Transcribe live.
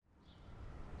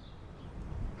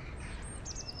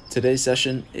Today's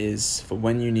session is for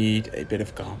when you need a bit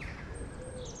of calm.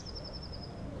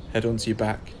 Head onto your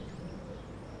back.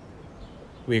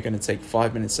 We're going to take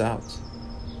 5 minutes out.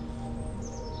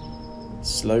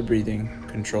 Slow breathing,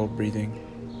 controlled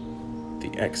breathing.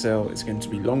 The exhale is going to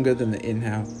be longer than the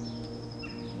inhale,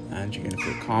 and you're going to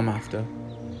feel calm after.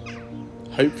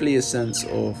 Hopefully a sense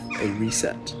of a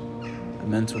reset, a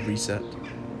mental reset.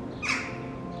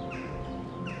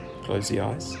 Close the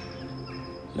eyes.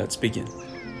 Let's begin.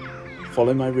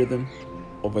 Follow my rhythm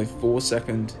of a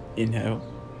 4-second inhale,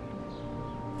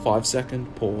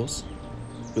 5-second pause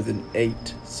with an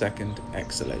 8-second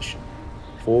exhalation.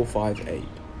 4, 5, 8.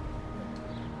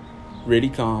 Really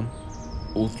calm,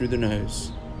 all through the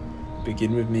nose.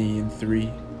 Begin with me in 3.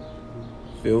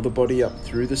 Fill the body up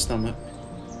through the stomach.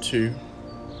 2.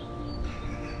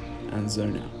 And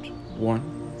zone out.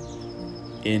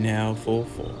 1. Inhale for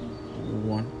 4.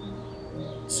 1,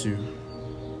 2,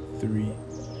 3,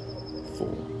 4.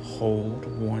 Hold.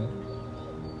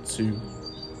 1, 2,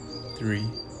 3,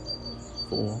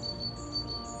 4,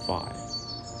 5.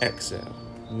 Exhale.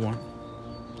 1,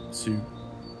 2,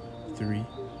 3,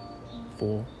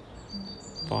 4,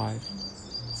 5,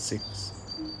 6,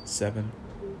 7,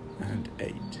 and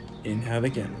 8. Inhale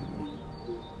again.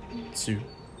 1, 2,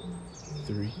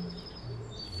 3,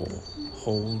 4.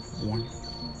 Hold. 1,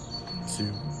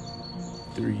 2,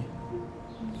 3,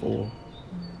 4,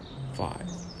 5.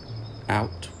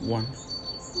 Out. 1,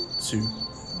 2,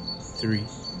 3,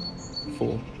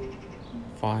 4,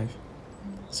 5,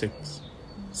 6,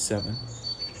 7,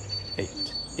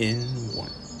 8. In.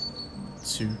 1,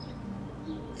 2,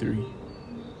 3,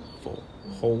 4.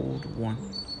 Hold. 1,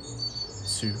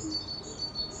 2,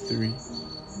 3,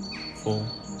 4,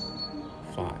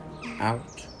 5.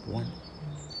 Out. 1,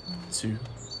 2,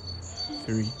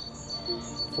 3,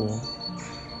 4,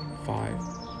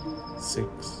 5,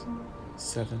 6,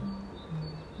 7,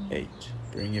 8.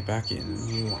 Bring it back in.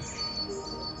 1,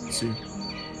 2,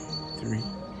 3,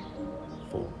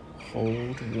 4.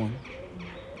 Hold. 1,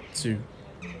 2,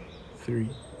 3,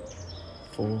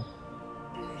 4,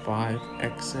 5.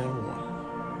 Exhale.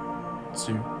 1,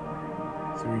 2,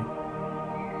 3,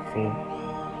 4,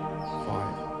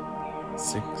 5,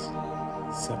 6,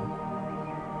 7,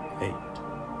 8.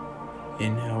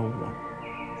 Inhale. 1,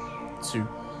 2,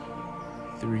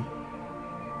 3,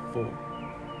 4.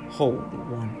 Hold.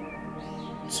 1,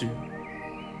 2,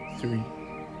 3,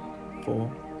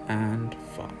 4, and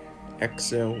 5.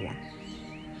 Exhale. 1,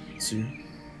 2,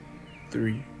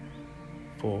 3,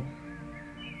 4,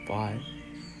 5,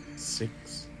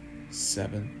 6,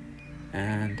 7,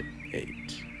 and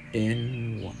 8.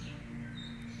 In. 1,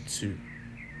 2,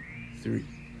 3,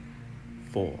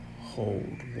 4.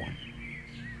 Hold. 1,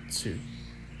 2,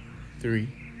 3,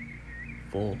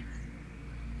 4,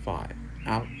 5.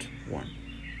 Out. 1,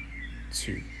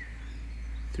 2,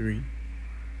 3,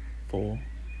 4,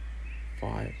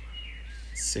 5,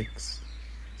 6,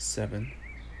 7,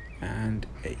 and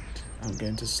 8. I'm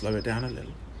going to slow it down a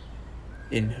little.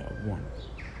 Inhale. 1,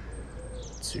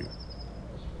 2,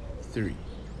 3,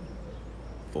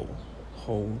 4.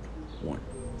 Hold. 1,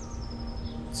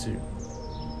 2,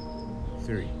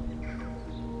 3,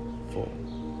 4,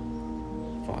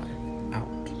 5.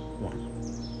 Out. 1,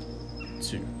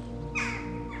 2,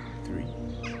 3,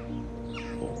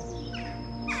 4,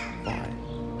 5,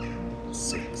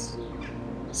 6,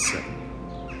 7,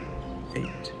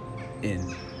 8. In.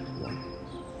 1,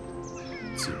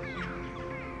 2,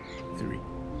 3,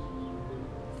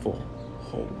 4.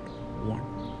 Hold. 1,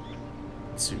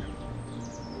 2,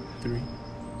 3,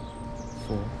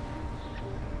 4,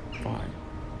 5.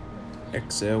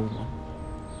 Exhale. 1,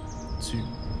 2,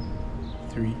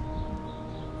 3,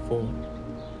 4,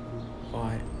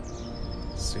 5,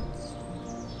 6,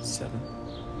 7,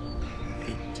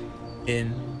 8. In.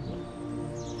 1,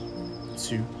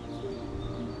 2,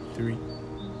 3,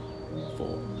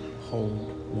 4. Hold.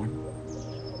 1,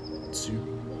 2,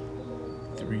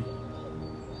 3,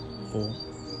 4,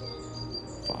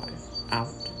 5.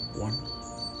 Out. 1,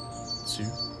 2,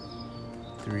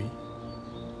 3,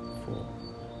 4,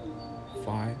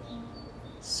 5,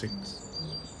 6,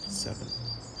 7,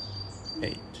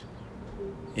 8.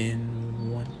 In.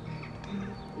 1,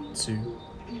 2,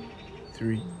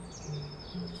 3,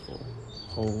 4.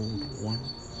 Hold. 1,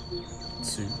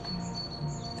 2,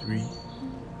 3,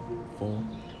 4,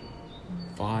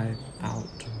 5.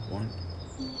 Out. 1,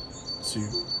 2,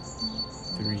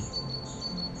 3,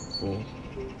 4,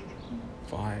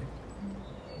 5,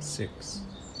 6,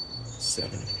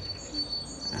 7,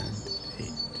 and 8.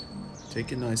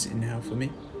 Take a nice inhale for me.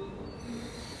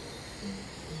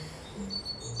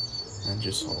 And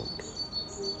just hold.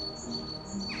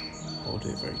 hold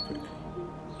it very quickly.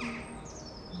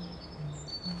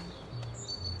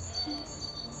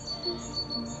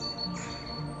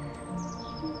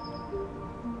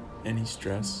 Any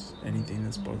stress, anything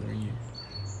that's bothering you,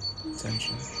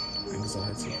 tension,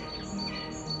 anxiety,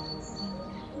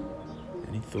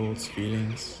 any thoughts,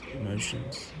 feelings,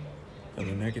 emotions that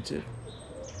are negative,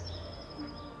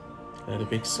 let a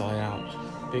big sigh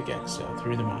out, big exhale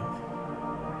through the mouth,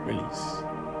 release.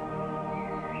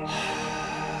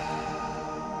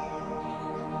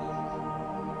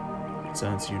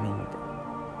 Return to your normal breath.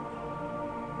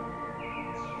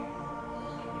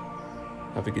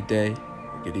 Have a good day,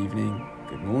 a good evening,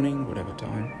 good morning, whatever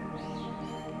time.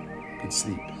 Good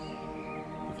sleep,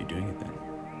 if you're doing it then.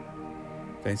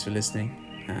 Thanks for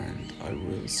listening, and I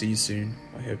will see you soon.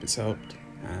 I hope it's helped,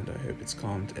 and I hope it's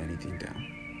calmed anything down.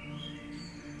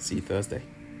 See you Thursday.